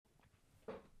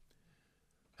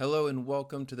Hello and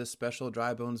welcome to the special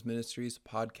Dry Bones Ministries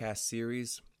podcast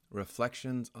series,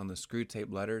 Reflections on the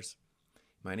Screwtape Letters.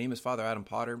 My name is Father Adam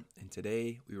Potter, and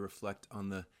today we reflect on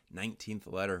the 19th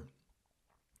letter.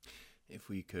 If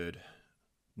we could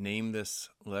name this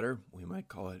letter, we might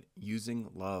call it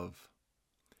Using Love.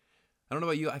 I don't know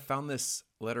about you, I found this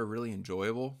letter really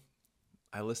enjoyable.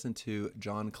 I listened to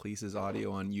John Cleese's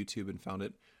audio on YouTube and found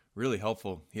it really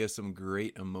helpful. He has some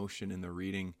great emotion in the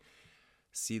reading.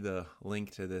 See the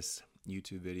link to this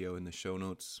YouTube video in the show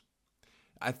notes.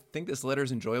 I think this letter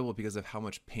is enjoyable because of how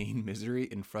much pain, misery,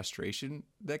 and frustration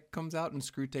that comes out in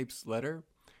Screwtape's letter.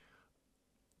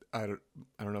 I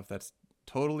don't know if that's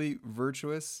totally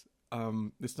virtuous.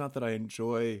 It's not that I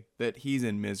enjoy that he's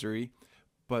in misery,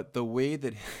 but the way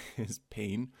that his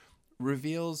pain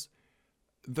reveals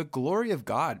the glory of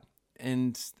God,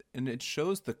 and it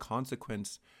shows the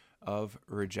consequence of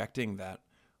rejecting that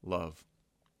love.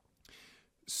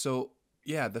 So,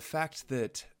 yeah, the fact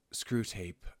that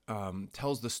Screwtape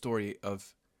tells the story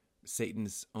of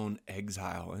Satan's own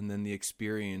exile and then the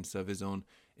experience of his own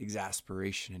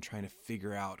exasperation and trying to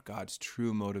figure out God's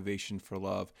true motivation for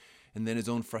love, and then his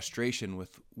own frustration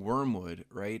with wormwood,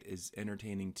 right, is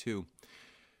entertaining too.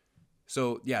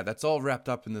 So, yeah, that's all wrapped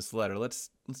up in this letter. Let's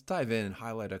dive in and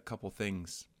highlight a couple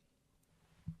things.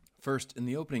 First, in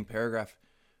the opening paragraph,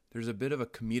 there's a bit of a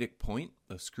comedic point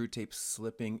of Screwtape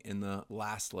slipping in the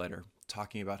last letter,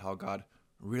 talking about how God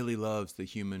really loves the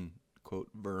human, quote,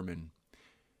 vermin.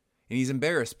 And he's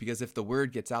embarrassed because if the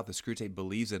word gets out that Screwtape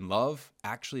believes in love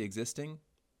actually existing,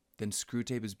 then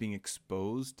Screwtape is being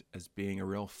exposed as being a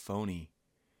real phony,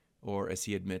 or as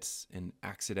he admits, an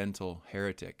accidental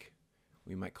heretic.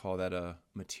 We might call that a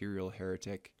material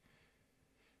heretic.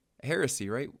 Heresy,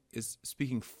 right, is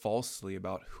speaking falsely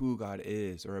about who God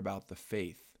is or about the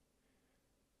faith.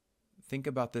 Think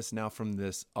about this now from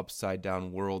this upside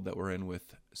down world that we're in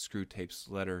with Screwtape's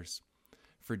letters.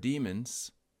 For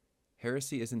demons,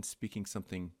 heresy isn't speaking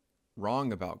something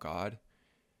wrong about God.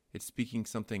 It's speaking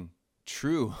something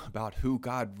true about who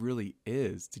God really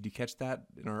is. Did you catch that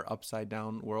in our upside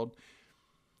down world?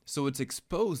 So it's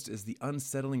exposed as the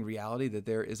unsettling reality that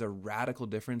there is a radical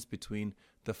difference between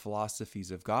the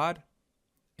philosophies of God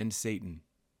and Satan.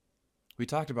 We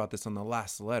talked about this on the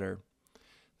last letter,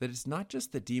 that it's not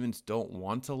just that demons don't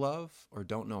want to love or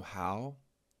don't know how.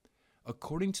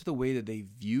 According to the way that they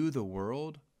view the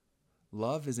world,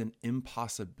 love is an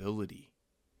impossibility.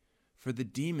 For the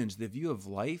demons, the view of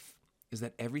life is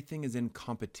that everything is in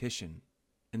competition,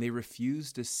 and they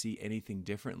refuse to see anything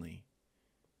differently.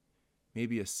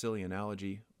 Maybe a silly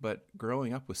analogy, but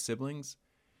growing up with siblings,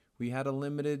 we had a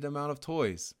limited amount of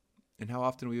toys, and how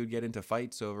often we would get into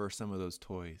fights over some of those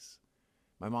toys.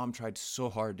 My mom tried so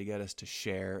hard to get us to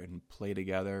share and play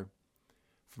together.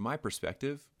 From my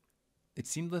perspective, it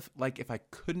seemed like if I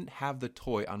couldn't have the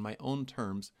toy on my own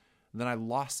terms, then I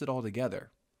lost it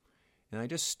altogether. And I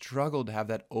just struggled to have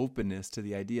that openness to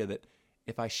the idea that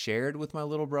if I shared with my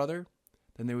little brother,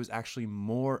 then there was actually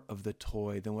more of the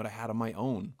toy than what I had on my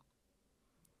own.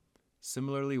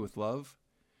 Similarly with love,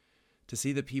 to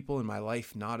see the people in my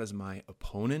life not as my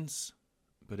opponents,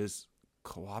 but as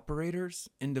cooperators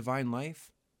in divine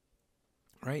life,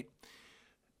 right?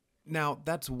 Now,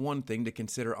 that's one thing to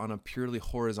consider on a purely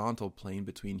horizontal plane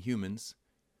between humans,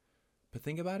 but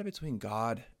think about it between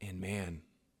God and man.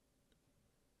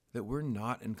 That we're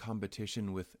not in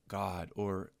competition with God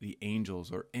or the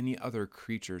angels or any other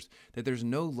creatures, that there's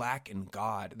no lack in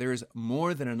God. There is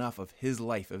more than enough of His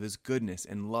life, of His goodness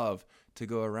and love to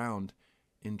go around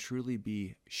and truly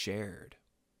be shared.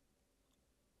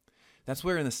 That's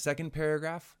where in the second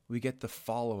paragraph, we get the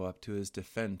follow-up to his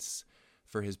defense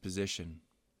for his position.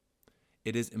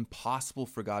 It is impossible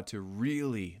for God to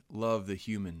really love the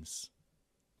humans.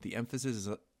 The emphasis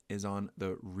is on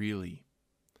the really.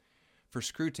 For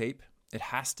Screwtape, it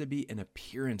has to be an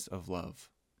appearance of love,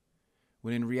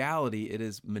 when in reality it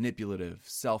is manipulative,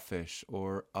 selfish,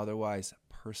 or otherwise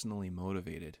personally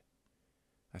motivated.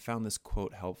 I found this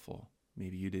quote helpful.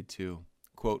 Maybe you did too.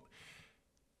 Quote,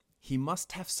 "He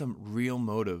must have some real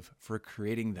motive for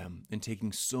creating them and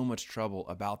taking so much trouble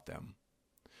about them.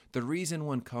 The reason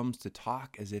one comes to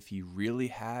talk as if he really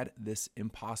had this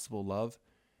impossible love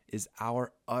is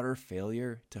our utter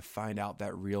failure to find out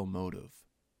that real motive."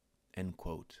 End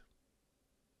quote.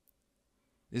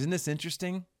 Isn't this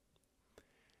interesting?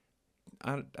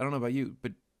 I don't know about you,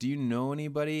 but do you know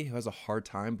anybody who has a hard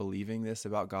time believing this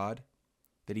about God?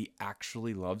 That He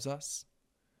actually loves us?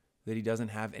 That He doesn't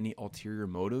have any ulterior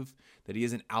motive? That He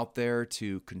isn't out there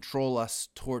to control us,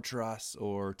 torture us,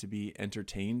 or to be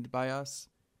entertained by us?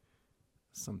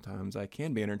 Sometimes I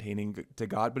can be entertaining to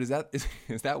God, but is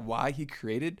that why He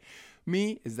created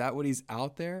me? Is that what he's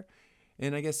out there?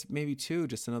 And I guess maybe too,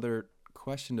 just another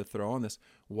question to throw on this.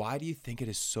 Why do you think it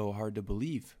is so hard to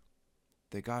believe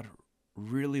that God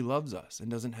really loves us and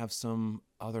doesn't have some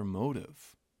other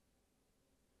motive?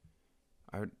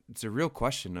 It's a real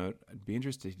question. I'd be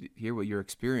interested to hear what your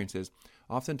experience is.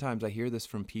 Oftentimes I hear this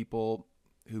from people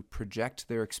who project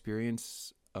their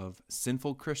experience of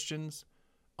sinful Christians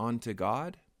onto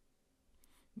God.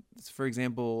 For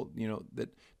example, that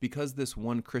because this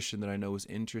one Christian that I know is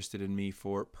interested in me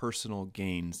for personal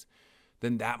gains,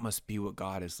 then that must be what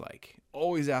God is like.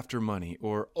 Always after money,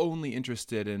 or only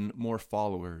interested in more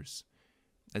followers.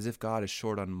 As if God is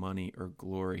short on money or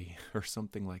glory or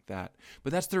something like that.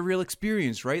 But that's their real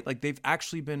experience, right? Like they've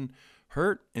actually been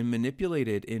hurt and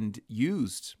manipulated and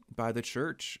used by the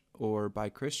church or by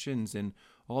Christians. And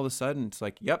all of a sudden it's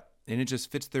like, yep. And it just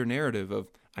fits their narrative of,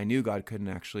 I knew God couldn't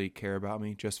actually care about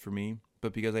me just for me,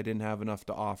 but because I didn't have enough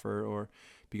to offer, or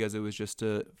because it was just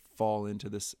to fall into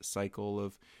this cycle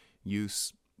of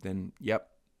use, then yep,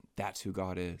 that's who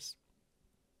God is.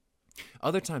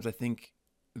 Other times I think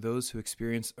those who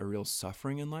experience a real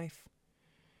suffering in life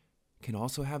can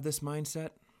also have this mindset,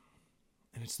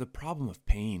 and it's the problem of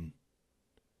pain.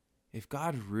 If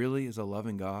God really is a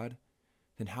loving God,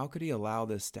 then how could he allow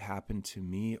this to happen to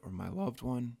me or my loved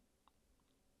one?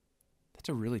 That's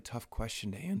a really tough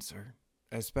question to answer,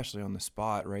 especially on the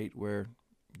spot, right? Where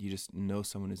you just know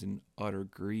someone is in utter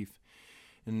grief.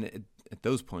 And at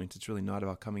those points, it's really not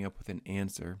about coming up with an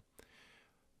answer.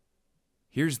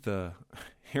 Here's the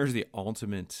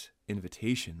ultimate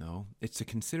invitation, though. It's to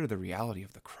consider the reality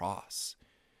of the cross.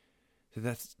 So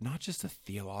that's not just a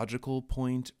theological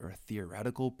point or a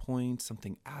theoretical point,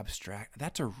 something abstract.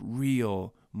 That's a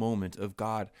real moment of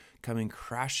God coming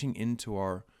crashing into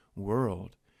our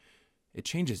world. It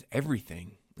changes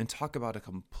everything. And talk about a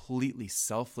completely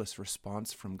selfless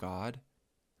response from God.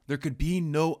 There could be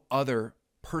no other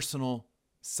personal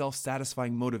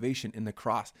self-satisfying motivation in the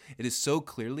cross. It is so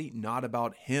clearly not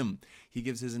about him. He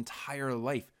gives his entire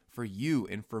life for you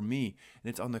and for me. And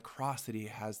it's on the cross that he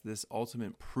has this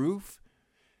ultimate proof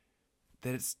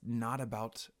that it's not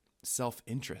about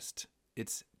self-interest.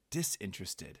 It's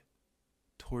disinterested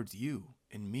towards you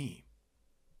and me.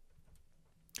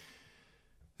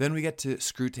 Then we get to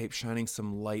Screwtape shining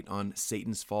some light on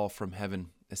Satan's fall from heaven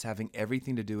as having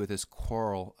everything to do with his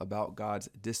quarrel about God's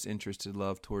disinterested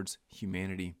love towards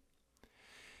humanity.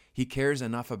 He cares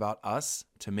enough about us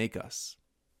to make us,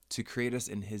 to create us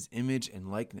in his image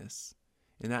and likeness.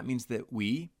 And that means that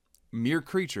we, mere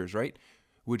creatures, right,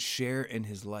 would share in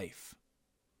his life.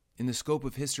 In the scope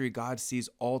of history, God sees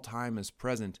all time as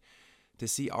present. To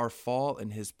see our fall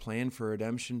and his plan for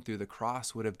redemption through the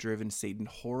cross would have driven Satan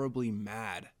horribly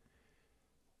mad.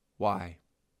 Why?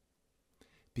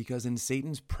 Because in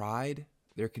Satan's pride,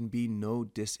 there can be no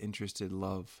disinterested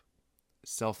love,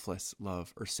 selfless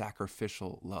love, or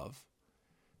sacrificial love.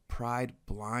 Pride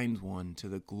blinds one to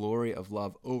the glory of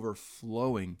love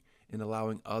overflowing and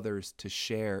allowing others to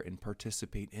share and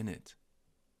participate in it.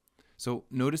 So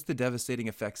notice the devastating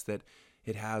effects that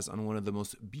it has on one of the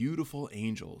most beautiful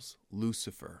angels,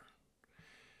 Lucifer.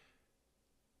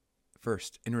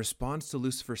 First, in response to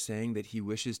Lucifer saying that he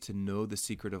wishes to know the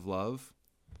secret of love,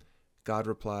 God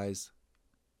replies,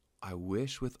 I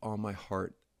wish with all my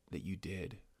heart that you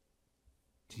did.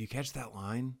 Did you catch that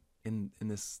line in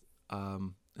this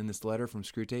letter from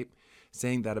Screwtape,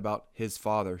 saying that about his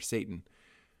father, Satan?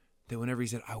 That whenever he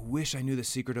said, I wish I knew the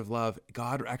secret of love,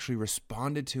 God actually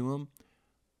responded to him,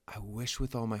 I wish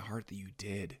with all my heart that you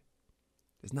did.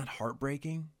 Isn't that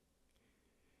heartbreaking?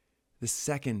 The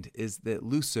second is that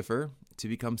Lucifer, to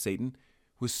become Satan,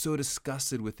 was so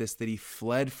disgusted with this that he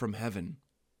fled from heaven.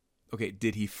 Okay,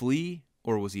 did he flee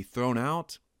or was he thrown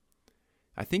out?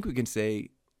 I think we can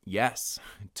say yes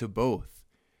to both,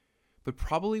 but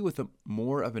probably with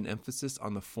more of an emphasis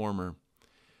on the former,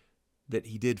 that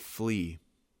he did flee.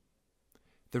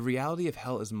 The reality of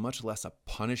hell is much less a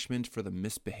punishment for the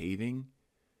misbehaving,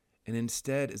 and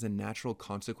instead is a natural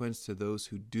consequence to those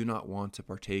who do not want to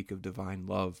partake of divine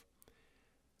love.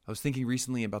 I was thinking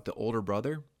recently about the older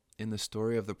brother in the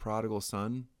story of the prodigal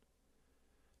son.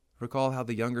 Recall how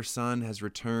the younger son has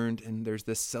returned and there's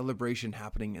this celebration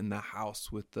happening in the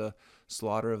house with the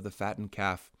slaughter of the fattened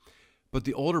calf. But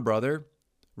the older brother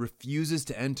refuses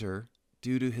to enter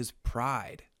due to his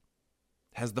pride.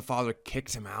 Has the father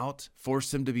kicked him out,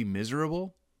 forced him to be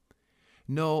miserable?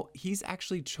 No, he's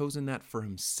actually chosen that for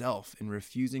himself in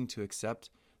refusing to accept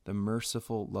the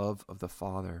merciful love of the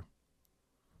Father.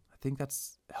 I think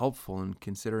that's helpful in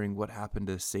considering what happened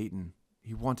to Satan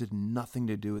He wanted nothing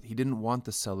to do with, he didn't want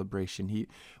the celebration. He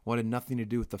wanted nothing to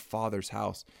do with the Father's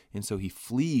house. And so he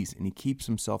flees and he keeps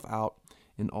himself out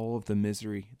in all of the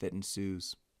misery that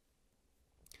ensues.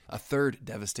 A third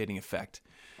devastating effect.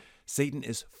 Satan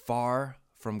is far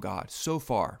from God, so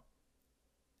far,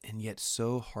 and yet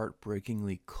so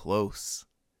heartbreakingly close.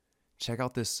 Check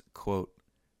out this quote.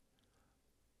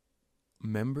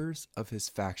 Members of his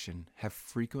faction have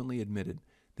frequently admitted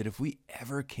that if we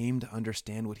ever came to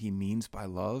understand what he means by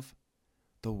love,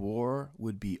 the war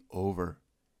would be over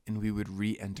and we would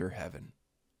re-enter heaven.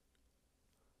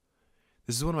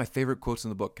 This is one of my favorite quotes in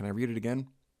the book. Can I read it again?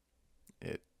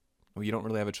 Well, you don't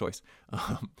really have a choice.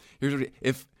 Here's what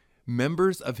if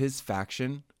members of his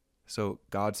faction, so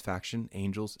God's faction,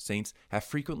 angels, saints, have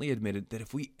frequently admitted that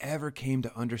if we ever came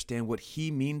to understand what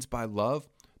he means by love,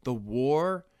 the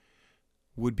war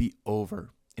would be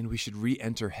over and we should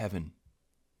re-enter heaven.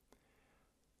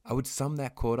 I would sum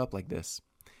that quote up like this.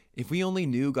 If we only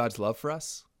knew God's love for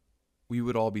us, we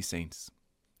would all be saints.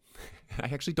 I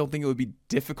actually don't think it would be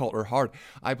difficult or hard.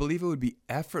 I believe it would be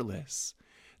effortless.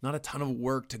 Not a ton of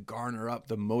work to garner up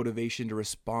the motivation to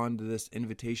respond to this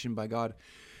invitation by God.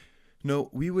 No,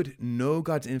 we would know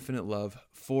God's infinite love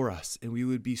for us, and we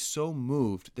would be so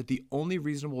moved that the only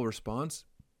reasonable response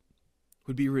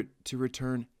would be to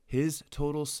return his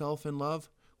total self in love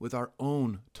with our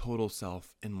own total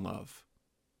self in love.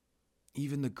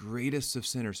 Even the greatest of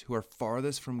sinners who are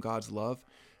farthest from God's love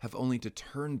have only to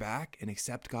turn back and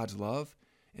accept God's love,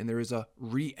 and there is a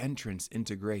re-entrance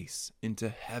into grace, into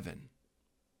heaven.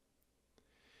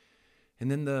 And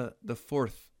then the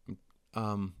fourth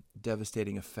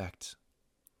devastating effect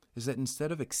is that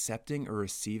instead of accepting or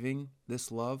receiving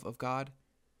this love of God,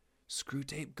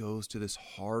 Screwtape goes to this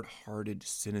hard-hearted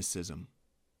cynicism.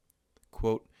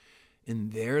 Quote,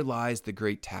 "And there lies the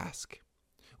great task.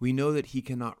 We know that he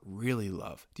cannot really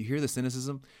love." Do you hear the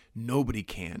cynicism? Nobody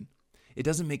can. It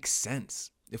doesn't make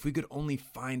sense. If we could only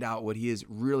find out what he is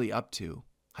really up to.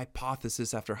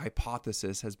 Hypothesis after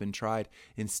hypothesis has been tried,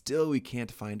 and still we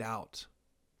can't find out.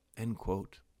 End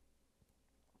quote.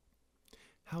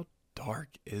 How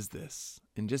dark is this?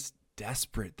 And just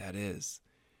desperate that is.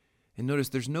 And notice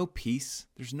there's no peace,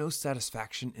 there's no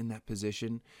satisfaction in that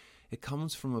position. It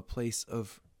comes from a place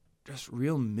of just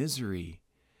real misery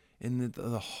and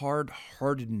the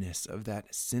hard-heartedness of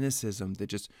that cynicism that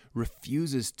just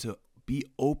refuses to be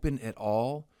open at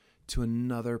all to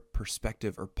another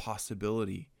perspective or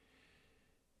possibility.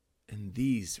 And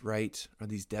these, right, are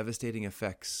these devastating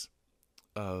effects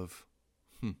of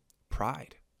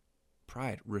pride.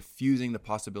 Pride, refusing the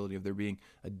possibility of there being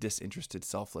a disinterested,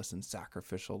 selfless, and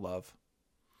sacrificial love.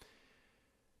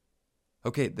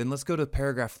 Okay, then let's go to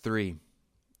paragraph 3.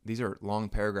 These are long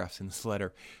paragraphs in this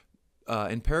letter.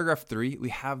 In paragraph 3, we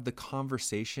have the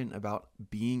conversation about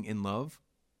being in love.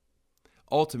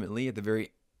 Ultimately, at the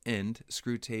very end,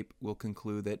 Screwtape will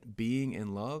conclude that being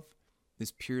in love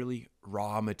is purely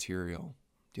raw material.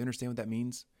 Do you understand what that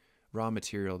means? Raw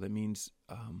material. That means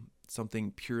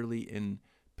something purely in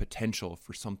potential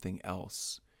for something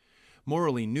else.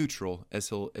 Morally neutral, as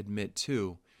he'll admit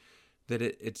too, that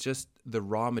it's just the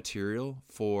raw material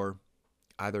for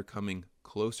either coming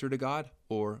closer to God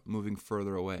or moving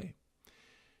further away.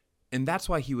 And that's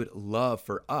why he would love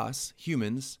for us,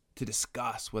 humans, to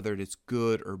discuss whether it's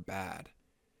good or bad.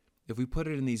 If we put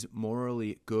it in these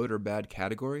morally good or bad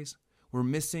categories, we're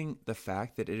missing the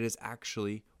fact that it is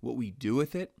actually what we do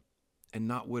with it and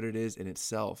not what it is in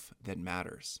itself that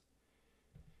matters.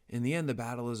 In the end, the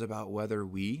battle is about whether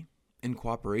we, in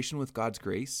cooperation with God's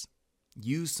grace,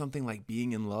 use something like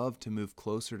being in love to move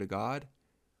closer to God,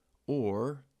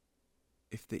 or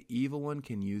if the evil one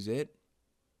can use it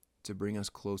to bring us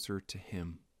closer to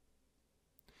him.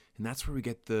 And that's where we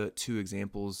get the two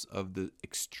examples of the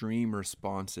extreme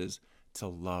responses to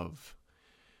love.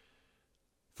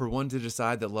 For one to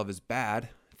decide that love is bad,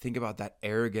 think about that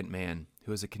arrogant man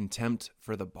who has a contempt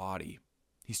for the body.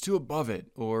 He's too above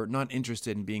it or not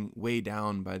interested in being weighed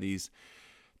down by these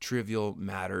trivial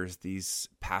matters, these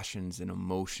passions and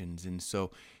emotions. And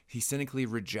so he cynically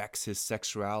rejects his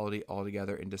sexuality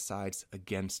altogether and decides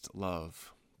against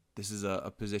love. This is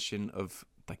a position of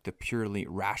like the purely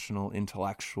rational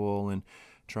intellectual and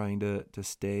trying to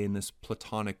stay in this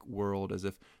platonic world as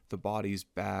if the body's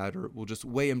bad or will just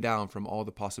weigh him down from all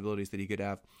the possibilities that he could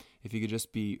have if he could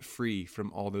just be free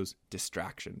from all those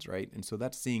distractions, right? And so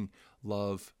that's seeing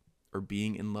love or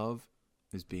being in love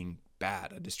as being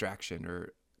bad, a distraction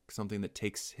or something that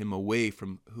takes him away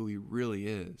from who he really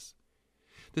is.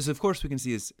 This, of course, we can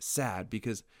see as sad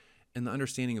because in the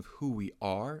understanding of who we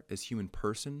are as human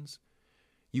persons,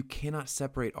 you cannot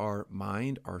separate our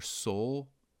mind, our soul,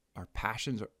 our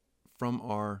passions from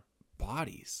our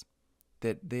bodies,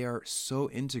 that they are so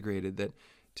integrated that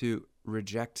to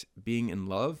reject being in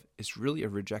love is really a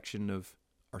rejection of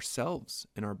ourselves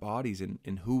and our bodies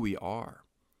and who we are.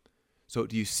 So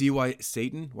do you see why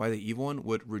Satan, why the evil one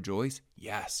would rejoice?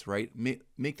 Yes, right?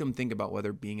 Make them think about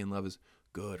whether being in love is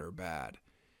good or bad.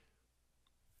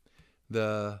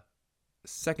 The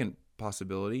second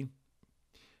possibility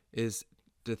is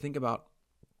to think about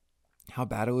how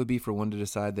bad it would be for one to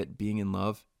decide that being in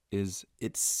love is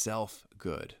itself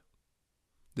good.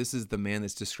 This is the man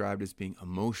that's described as being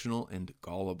emotional and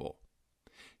gullible.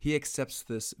 He accepts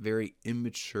this very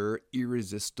immature,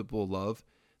 irresistible love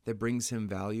that brings him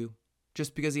value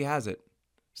just because he has it.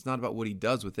 It's not about what he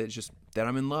does with it. It's just that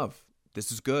I'm in love.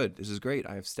 This is good. This is great.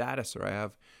 I have status, or I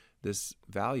have this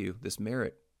value, this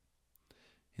merit.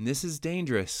 And this is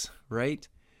dangerous, right?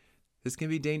 This can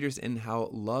be dangerous in how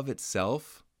love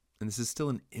itself, and this is still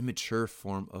an immature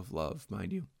form of love,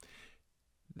 mind you,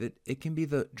 that it can be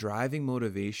the driving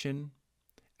motivation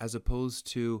as opposed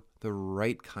to the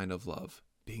right kind of love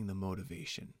being the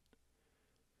motivation.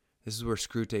 This is where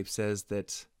Screwtape says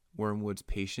that Wormwood's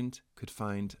patient could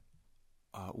find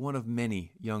one of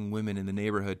many young women in the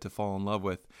neighborhood to fall in love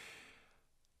with.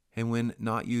 And when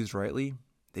not used rightly,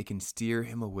 they can steer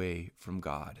him away from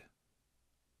God.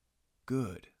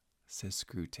 Good, says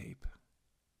Screwtape.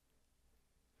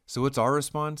 So what's our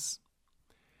response?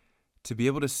 To be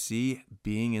able to see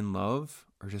being in love,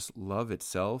 or just love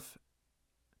itself,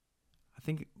 I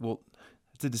think,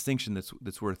 it's a distinction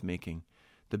that's worth making.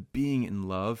 The being in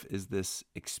love is this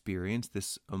experience,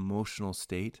 this emotional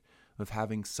state of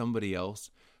having somebody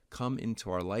else come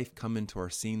into our life, come into our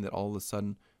scene that all of a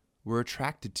sudden we're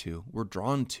attracted to, we're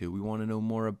drawn to. We want to know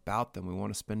more about them. We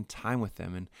want to spend time with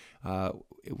them. And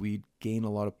we gain a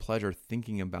lot of pleasure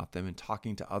thinking about them and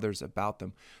talking to others about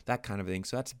them, that kind of thing.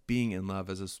 So that's being in love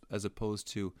as opposed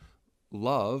to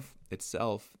love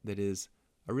itself that is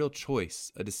a real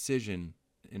choice, a decision,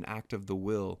 an act of the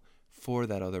will for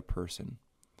that other person.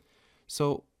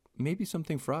 So maybe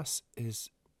something for us is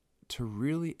to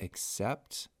really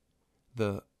accept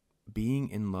the being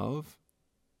in love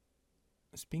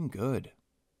as being good.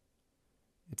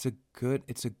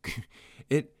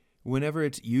 Whenever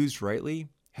it's used rightly,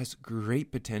 has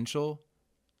great potential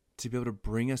to be able to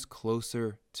bring us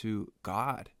closer to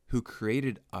God, who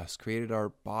created us, created our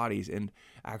bodies, and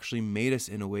actually made us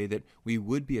in a way that we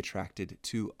would be attracted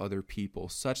to other people,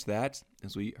 such that,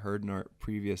 as we heard in our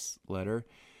previous letter,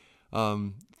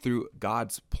 through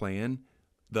God's plan,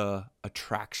 the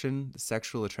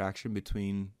sexual attraction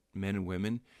between men and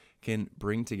women can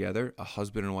bring together a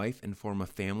husband and wife and form a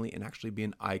family and actually be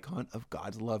an icon of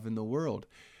God's love in the world.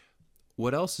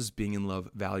 What else is being in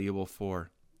love valuable for?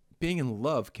 Being in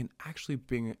love can actually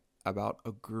bring about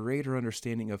a greater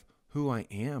understanding of who I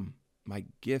am, my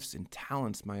gifts and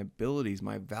talents, my abilities,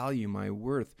 my value, my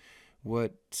worth,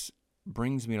 what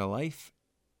brings me to life,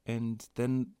 and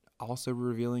then also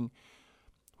revealing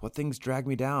what things drag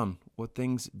me down, what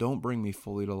things don't bring me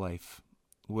fully to life.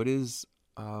 What does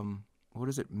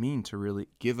it mean to really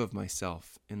give of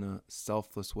myself in a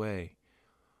selfless way?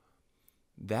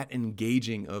 That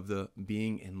engaging of the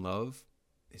being in love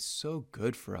is so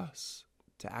good for us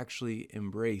to actually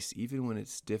embrace, even when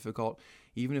it's difficult,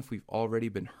 even if we've already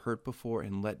been hurt before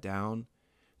and let down,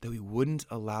 that we wouldn't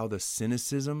allow the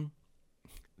cynicism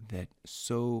that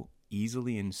so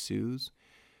easily ensues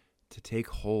to take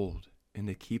hold and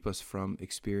to keep us from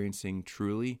experiencing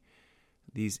truly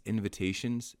these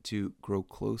invitations to grow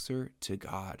closer to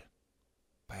God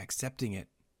by accepting it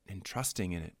and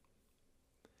trusting in it.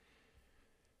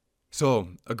 So,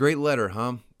 a great letter,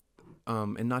 huh?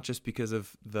 And not just because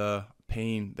of the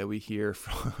pain that we hear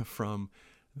from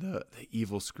the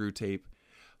evil Screwtape,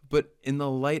 but in the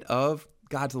light of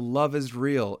God's love is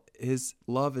real. His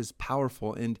love is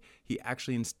powerful, and he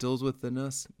actually instills within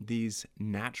us these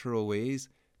natural ways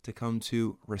to come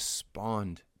to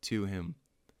respond to him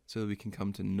so that we can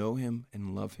come to know him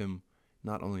and love him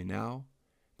not only now,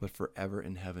 but forever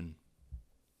in heaven.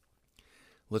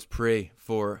 Let's pray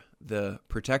for the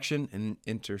protection and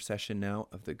intercession now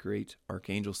of the great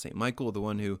Archangel St. Michael, the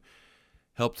one who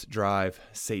helped drive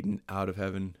Satan out of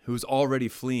heaven, who was already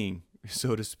fleeing,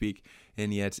 so to speak,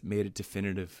 and yet made it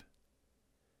definitive.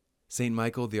 St.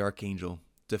 Michael, the Archangel,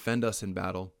 defend us in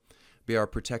battle. Be our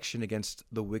protection against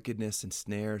the wickedness and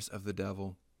snares of the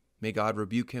devil. May God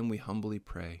rebuke him, we humbly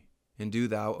pray. And do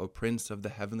thou, O Prince of the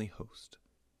heavenly host,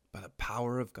 by the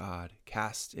power of God,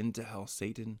 cast into hell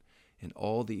Satan and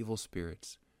all the evil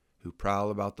spirits who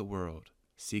prowl about the world,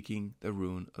 seeking the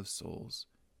ruin of souls.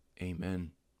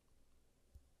 Amen.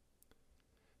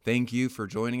 Thank you for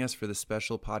joining us for this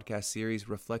special podcast series,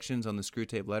 Reflections on the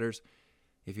Screwtape Letters.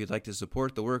 If you'd like to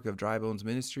support the work of Dry Bones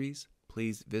Ministries,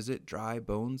 please visit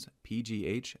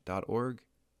drybonespgh.org.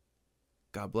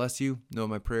 God bless you. Know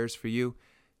my prayers for you.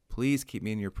 Please keep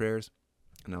me in your prayers,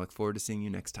 and I look forward to seeing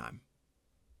you next time.